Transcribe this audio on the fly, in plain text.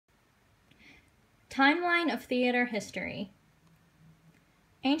Timeline of theater history.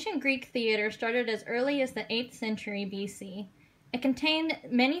 Ancient Greek theater started as early as the 8th century BC. It contained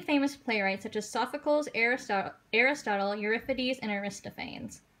many famous playwrights such as Sophocles, Aristotle, Euripides, and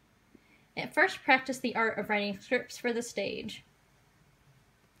Aristophanes. It first practiced the art of writing scripts for the stage.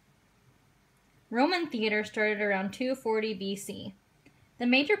 Roman theater started around 240 BC. The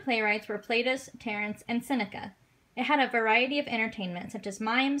major playwrights were Plautus, Terence, and Seneca. It had a variety of entertainment such as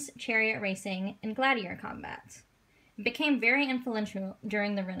mimes, chariot racing, and gladiator combats. It became very influential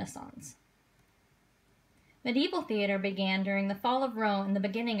during the Renaissance. Medieval theater began during the fall of Rome and the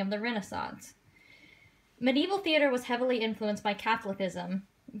beginning of the Renaissance. Medieval theater was heavily influenced by Catholicism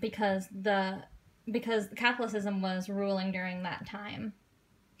because Catholicism was ruling during that time.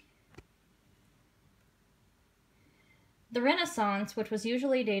 The Renaissance, which was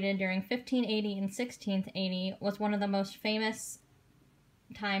usually dated during 1580 and 1680, was one of the most famous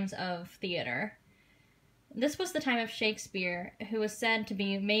times of theater. This was the time of Shakespeare, who was said to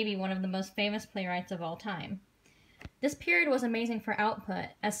be maybe one of the most famous playwrights of all time. This period was amazing for output,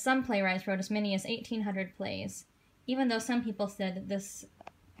 as some playwrights wrote as many as 1,800 plays, even though some people said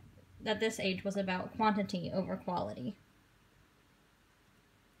that this age was about quantity over quality.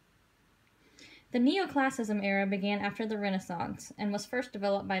 The Neoclassicism era began after the Renaissance and was first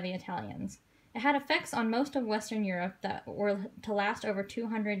developed by the Italians. It had effects on most of Western Europe that were to last over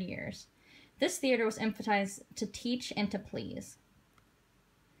 200 years. This theater was emphasized to teach and to please.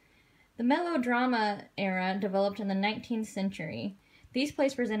 The melodrama era developed in the 19th century. These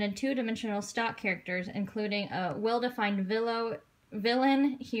plays presented two-dimensional stock characters, including a well-defined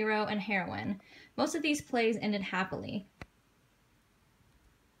villain, hero, and heroine. Most of these plays ended happily.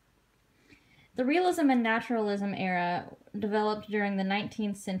 The realism and naturalism era developed during the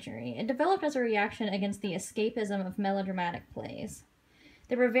 19th century. It developed as a reaction against the escapism of melodramatic plays.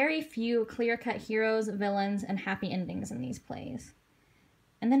 There were very few clear-cut heroes, villains, and happy endings in these plays.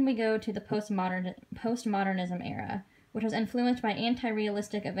 And then we go to the postmodernism era, which was influenced by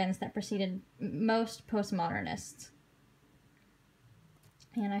anti-realistic events that preceded most postmodernists.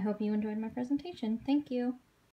 And I hope you enjoyed my presentation. Thank you.